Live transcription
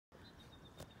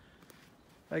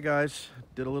Hi guys,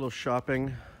 did a little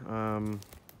shopping.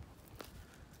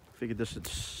 Figured this would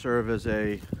serve as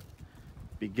a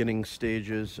beginning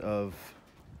stages of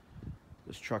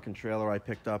this truck and trailer I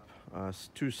picked up.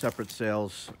 Two separate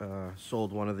sales.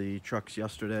 Sold one of the trucks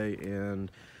yesterday and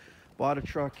bought a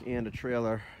truck and a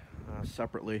trailer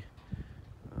separately.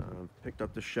 Picked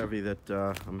up the Chevy that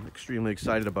I'm extremely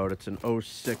excited about. It's an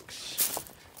 06.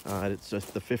 It's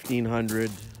just the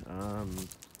 1500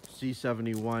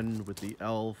 C71 with the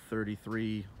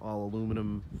L33 all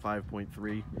aluminum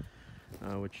 5.3,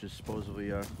 which is supposedly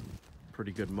a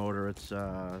pretty good motor. It's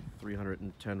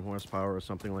 310 horsepower or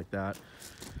something like that,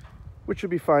 which would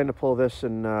be fine to pull this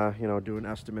and doing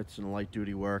estimates and light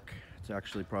duty work. It's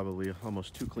actually probably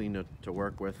almost too clean to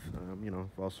work with.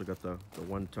 I've also got the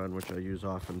 1 ton, which I use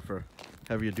often for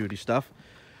heavier duty stuff.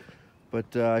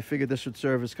 But I figured this would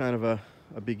serve as kind of a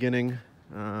beginning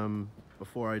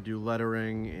before I do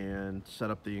lettering and set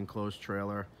up the enclosed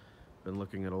trailer. Been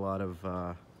looking at a lot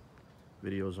of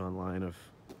videos online of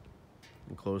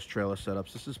enclosed trailer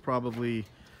setups. This is probably, I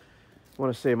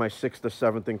want to say, my 6th or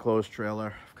 7th enclosed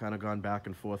trailer. I've kind of gone back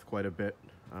and forth quite a bit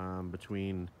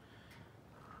between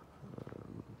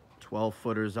 12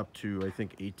 footers up to, I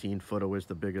think, 18 footer was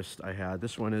the biggest I had.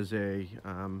 This one is a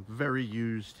very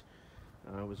used.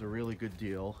 It was a really good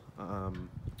deal.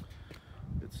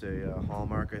 It's a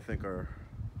Hallmark, I think, or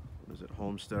what is it,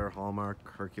 Homesteader, Hallmark,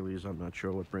 Hercules, I'm not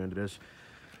sure what brand it is.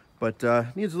 But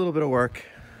needs a little bit of work.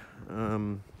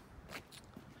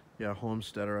 Yeah,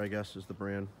 Homesteader, I guess, is the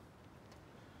brand.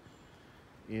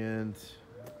 And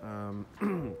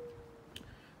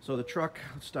so the truck,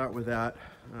 let's start with that.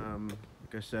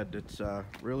 Like I said, it's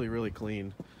really, really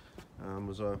clean.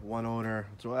 Was a one owner,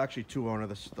 so actually 2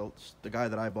 owners. The guy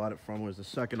that I bought it from was the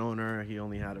 2nd owner. He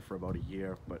only had it for about a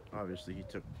year, but obviously he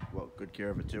took good care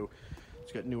of it too.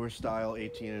 It's got newer style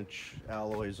 18-inch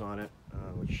alloys on it,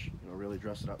 which really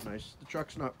dress it up nice. The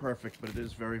truck's not perfect, but it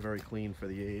is very, very clean for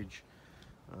the age.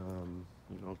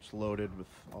 It's loaded with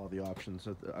all the options.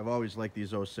 I've always liked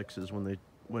these 06s. When they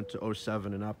went to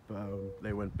 07 and up,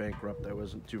 they went bankrupt. I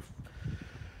wasn't too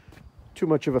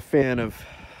much of a fan of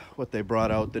what they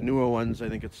brought out. The newer ones, I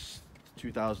think it's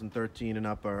 2013 and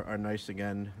up, are nice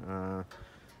again.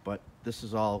 But this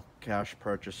is all cash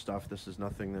purchase stuff. This is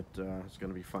nothing that is going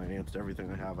to be financed. Everything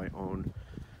I have I own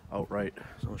outright.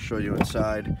 So I'll show you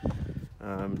inside.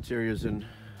 Interior's in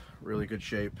really good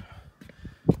shape.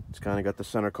 It's kind of got the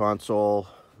center console.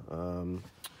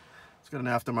 It's got an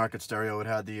aftermarket stereo. It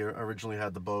had originally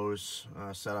had the Bose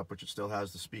setup, which it still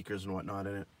has the speakers and whatnot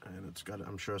in it, and it's got,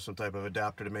 I'm sure, some type of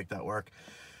adapter to make that work.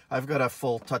 I've got a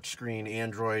full touchscreen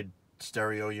Android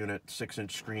stereo unit,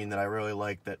 6-inch screen that I really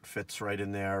like, that fits right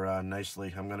in there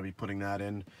nicely. I'm going to be putting that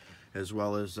in, as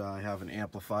well as I have an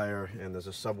amplifier, and there's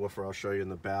a subwoofer I'll show you in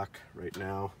the back right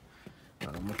now.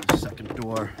 With the 2nd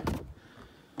door,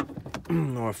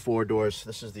 or 4 doors.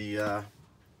 This is the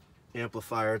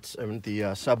amplifier. It's the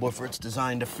subwoofer. It's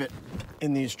designed to fit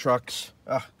in these trucks.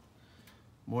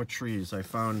 More trees. I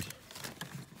found,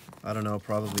 I don't know,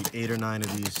 probably 8 or 9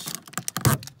 of these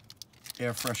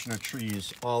air freshener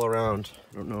trees all around.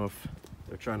 I don't know if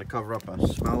they're trying to cover up a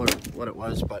smell or what it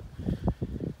was, but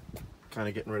kind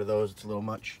of getting rid of those. It's a little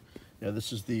much. Yeah,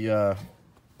 this is the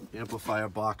amplifier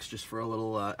box, just for a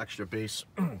little extra bass.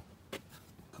 Of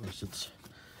course, it's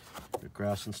got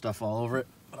grass and stuff all over it,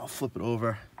 but I'll flip it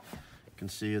over. You can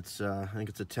see it's I think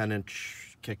it's a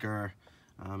 10-inch kicker.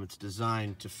 It's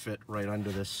designed to fit right under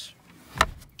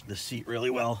the seat really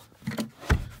well.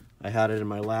 I had it in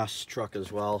my last truck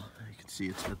as well. You can see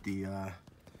it's got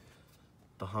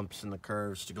the humps and the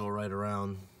curves to go right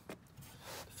around the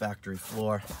factory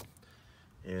floor,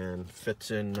 and fits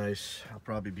in nice. I'll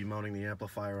probably be mounting the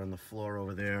amplifier on the floor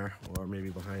over there, or maybe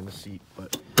behind the seat,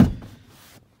 but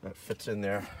that fits in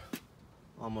there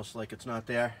almost like it's not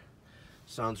there.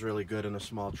 Sounds really good in a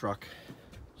small truck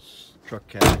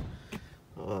cab.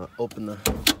 Open the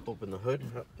hood.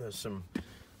 Oh, there's some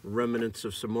remnants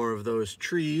of some more of those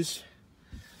trees.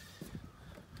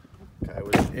 Guy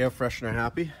was air freshener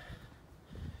happy.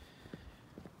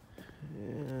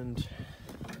 And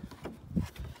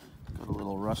got a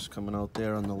little rust coming out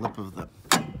there on the lip of the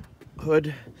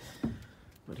hood.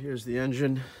 But here's the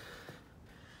engine.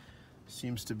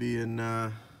 Seems to be in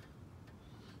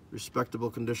respectable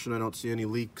condition. I don't see any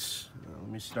leaks. Let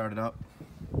me start it up.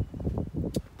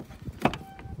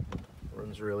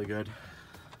 Runs really good.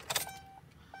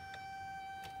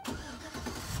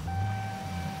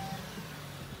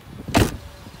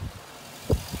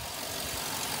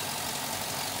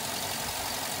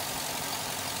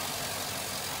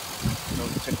 No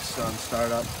ticks on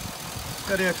startup.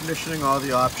 got air conditioning, all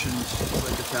the options. Looks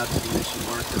like it's had some recent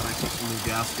work done. I see some new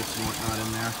gaskets and whatnot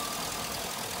in there.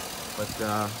 But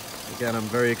again, I'm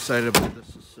very excited about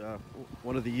this. It's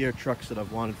one of the year trucks that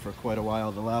I've wanted for quite a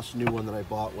while. The last new one that I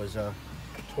bought was a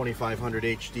 2500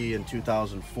 HD in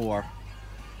 2004.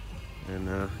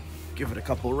 And give it a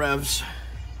couple revs.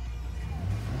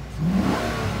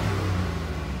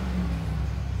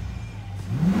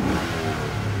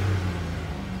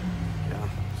 Yeah,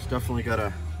 it's definitely got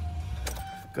a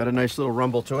nice little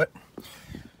rumble to it.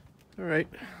 All right,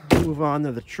 move on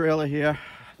to the trailer here.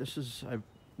 This is, I'm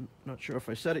not sure if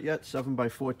I said it yet,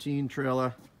 7x14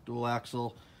 trailer, dual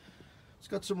axle. It's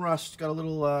got some rust, got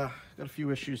a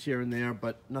few issues here and there,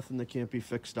 but nothing that can't be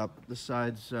fixed up. This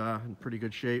side's in pretty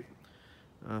good shape.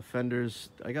 Fenders,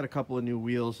 I got a couple of new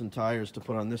wheels and tires to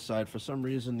put on this side. For some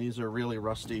reason, these are really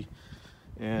rusty,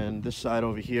 and this side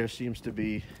over here seems to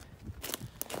be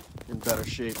in better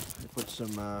shape. I put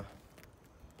some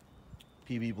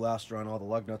PB Blaster on all the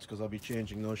lug nuts because I'll be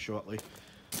changing those shortly.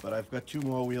 But I've got two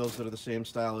more wheels that are the same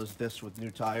style as this with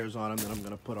new tires on them that I'm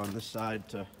going to put on this side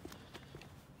to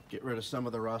get rid of some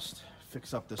of the rust,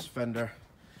 fix up this fender.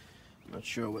 I'm not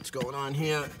sure what's going on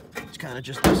here. It's kind of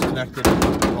just disconnected at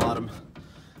the bottom.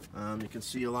 You can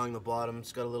see along the bottom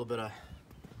it's got a little bit of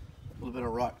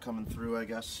rot coming through, I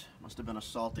guess. Must have been a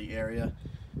salty area.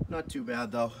 Not too bad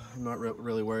though. I'm not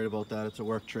really worried about that. It's a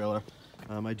work trailer.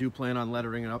 I do plan on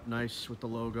lettering it up nice with the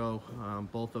logo,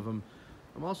 both of them.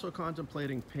 I'm also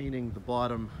contemplating painting the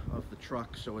bottom of the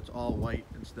truck so it's all white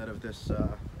instead of this,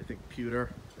 I think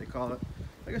pewter they call it.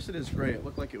 I guess it is gray. It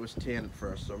looked like it was tan at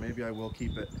first, so maybe I will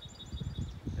keep it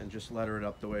and just letter it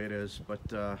up the way it is.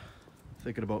 But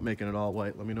thinking about making it all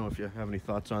white. Let me know if you have any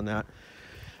thoughts on that.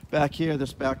 Back here,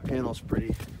 this back panel's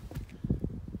pretty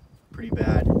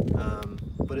bad,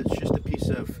 but it's just a piece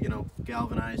of, you know,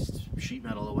 galvanized sheet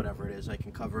metal or whatever it is. I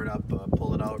can cover it up,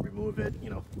 pull it out, remove it, you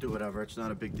know, do whatever. It's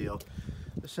not a big deal.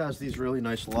 This has these really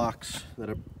nice locks that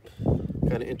are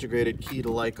kind of integrated key to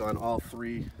like on all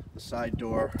three, the side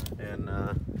door, and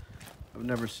I've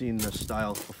never seen this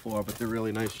style before, but they're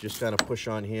really nice. You just kind of push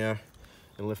on here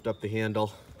and lift up the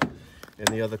handle. And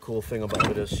the other cool thing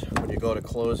about it is when you go to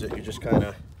close it, you just kind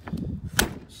of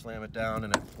slam it down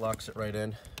and it locks it right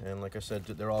in. And like I said,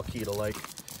 they're all key to like.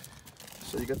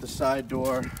 So you got the side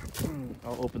door.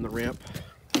 I'll open the ramp.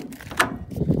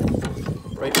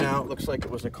 Right now it looks like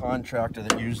it was a contractor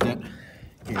that used it,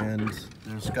 and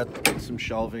there's got some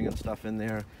shelving and stuff in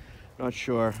there. Not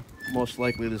sure. Most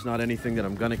likely there's not anything that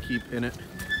I'm gonna keep in it.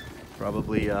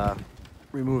 Probably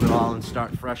remove it all and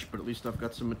start fresh, but at least I've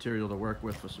got some material to work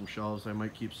with for some shelves. I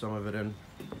might keep some of it in.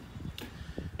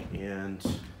 And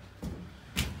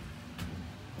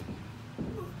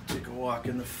take a walk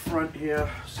in the front here.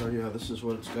 So yeah, this is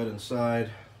what it's got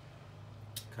inside.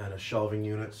 Kind of shelving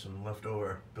units and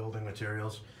leftover building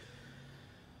materials.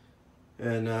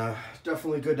 And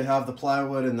definitely good to have the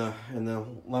plywood and the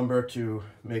lumber to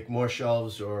make more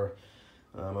shelves, or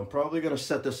I'm probably going to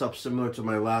set this up similar to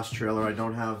my last trailer. I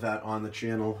don't have that on the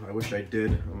channel. I wish I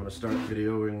did. I'm going to start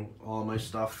videoing all my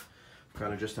stuff,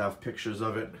 kind of just have pictures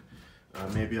of it.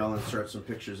 Maybe I'll insert some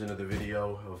pictures into the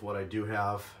video of what I do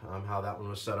have, how that one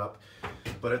was set up.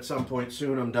 But at some point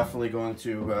soon, I'm definitely going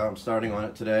to, I'm starting on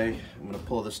it today. I'm going to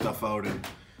pull this stuff out and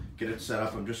get it set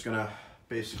up. I'm just going to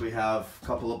basically have a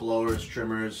couple of blowers,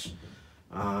 trimmers,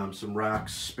 some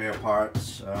racks, spare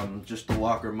parts. Just the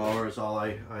walker mower is all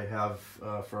I have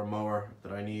for a mower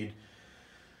that I need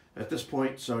at this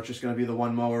point. So it's just going to be the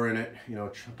one mower in it, you know,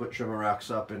 put trimmer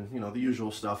racks up and, you know, the usual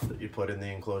stuff that you put in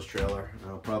the enclosed trailer.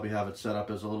 I'll probably have it set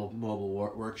up as a little mobile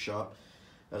workshop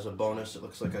as a bonus. It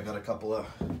looks like I got a couple of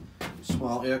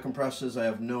small air compressors. I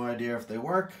have no idea if they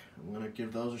work. I'm going to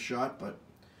give those a shot, but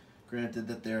granted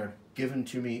that they're given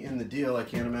to me in the deal, I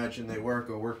can't imagine they work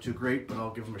or work too great, but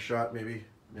I'll give them a shot. Maybe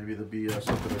there'll be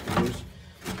something I can use.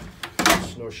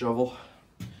 Snow shovel.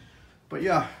 But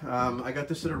yeah, I got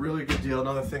this at a really good deal.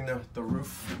 Another thing, the roof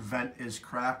vent is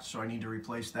cracked, so I need to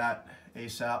replace that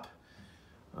ASAP.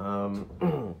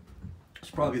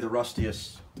 It's probably the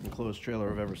rustiest enclosed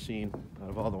trailer I've ever seen out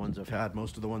of all the ones I've had.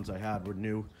 Most of the ones I had were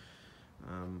new,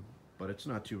 but it's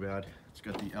not too bad. It's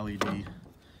got the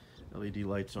LED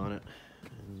lights on it,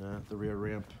 and the rear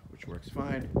ramp, which works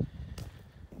fine.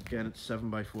 Again, it's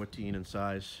 7x14 in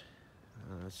size.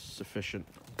 It's sufficient.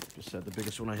 Just said the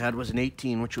biggest one I had was an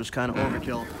 18, which was kind of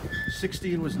overkill.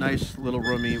 16 was nice, little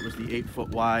roomy. It was the 8-foot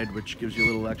wide, which gives you a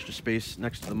little extra space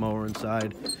next to the mower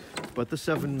inside. But the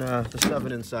 7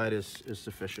 inside is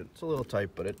sufficient. It's a little tight,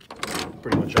 but it's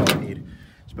pretty much all I need.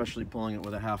 Especially pulling it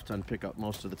with a half-ton pickup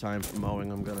most of the time for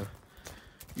mowing. I'm gonna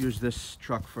use this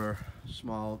truck for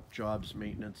small jobs,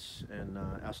 maintenance, and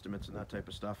estimates and that type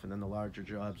of stuff. And then the larger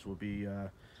jobs will be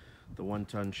the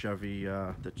 1-ton Chevy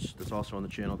that's also on the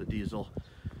channel, the diesel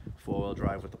 4-wheel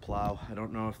drive with the plow. I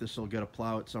don't know if this will get a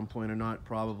plow at some point or not,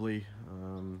 probably.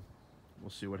 We'll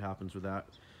see what happens with that.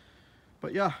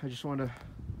 But yeah, I just want to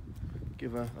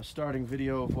give a starting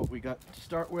video of what we got to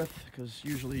start with, because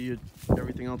usually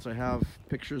everything else I have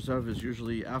pictures of is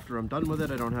usually after I'm done with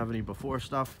it. I don't have any before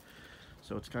stuff,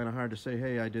 so it's kind of hard to say,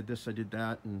 hey, I did this, I did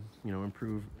that, and you know,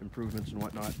 improvements and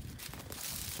whatnot.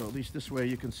 So at least this way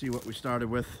you can see what we started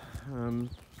with.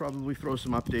 Probably throw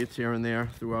some updates here and there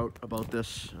throughout about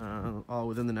this, all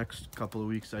within the next couple of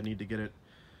weeks. I need to get it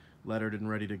lettered and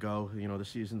ready to go. You know, the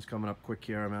season's coming up quick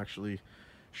here. I'm actually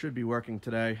should be working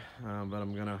today, but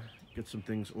I'm gonna get some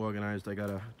things organized. I got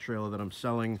a trailer that I'm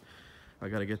selling. I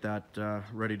got to get that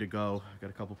ready to go. I got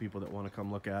a couple people that want to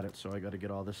come look at it, so I got to get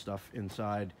all this stuff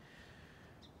inside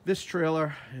this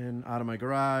trailer and out of my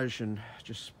garage, and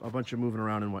just a bunch of moving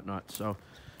around and whatnot. So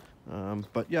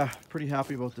but yeah, pretty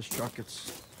happy about this truck.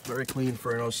 It's very clean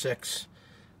for an 06.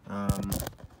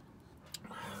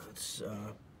 It's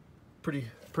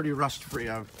pretty rust free.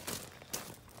 I've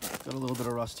got a little bit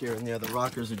of rust here and there. The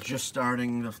rockers are just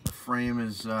starting. The frame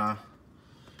is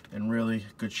in really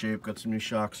good shape. Got some new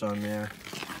shocks on there,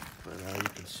 but you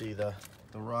can see the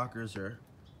rockers are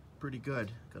pretty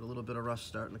good. Got a little bit of rust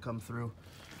starting to come through,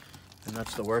 and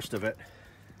that's the worst of it.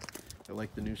 I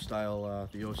like the new style,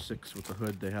 the 06 with the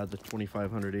hood. They had the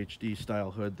 2500 HD style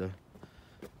hood, the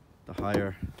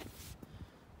higher,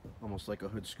 almost like a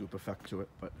hood scoop effect to it.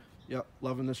 But yeah,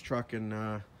 loving this truck, and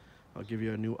I'll give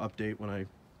you a new update when I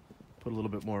put a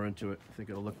little bit more into it. I think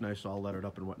it'll look nice all lettered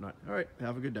up and whatnot. All right,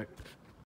 have a good day.